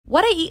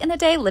What I eat in a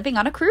day living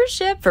on a cruise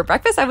ship. For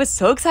breakfast, I was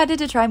so excited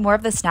to try more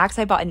of the snacks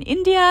I bought in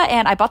India,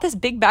 and I bought this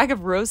big bag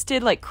of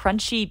roasted,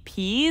 crunchy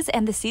peas,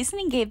 and the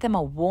seasoning gave them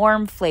a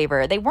warm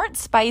flavor. They weren't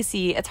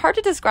spicy. It's hard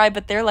to describe,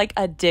 but they're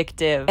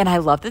addictive. And I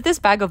love that this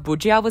bag of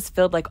bhujia was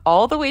filled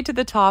all the way to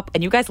the top,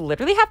 and you guys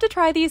literally have to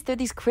try these. They're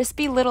these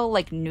crispy little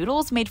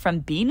noodles made from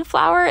bean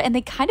flour, and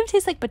they kind of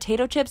taste like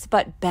potato chips,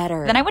 but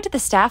better. Then I went to the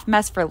staff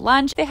mess for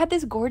lunch. They had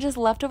this gorgeous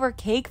leftover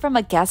cake from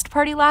a guest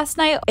party last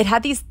night. It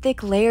had these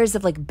thick layers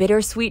of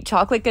bittersweet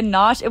chocolate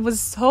ganache. It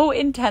was so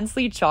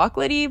intensely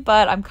chocolatey,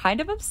 but I'm kind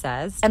of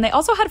obsessed. And they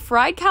also had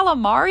fried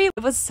calamari.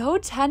 It was so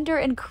tender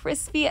and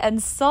crispy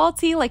and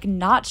salty,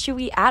 not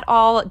chewy at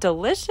all.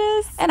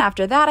 Delicious. And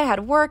after that, I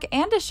had work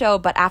and a show,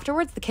 but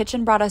afterwards, the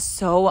kitchen brought us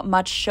so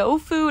much show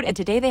food. And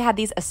today they had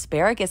these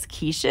asparagus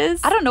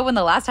quiches. I don't know when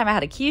the last time I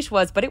had a quiche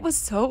was, but it was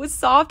so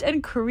soft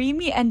and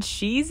creamy and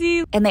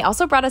cheesy. And they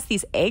also brought us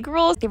these egg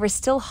rolls. They were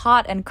still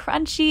hot and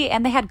crunchy,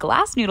 and they had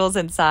glass noodles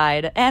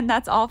inside. And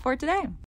that's all for today.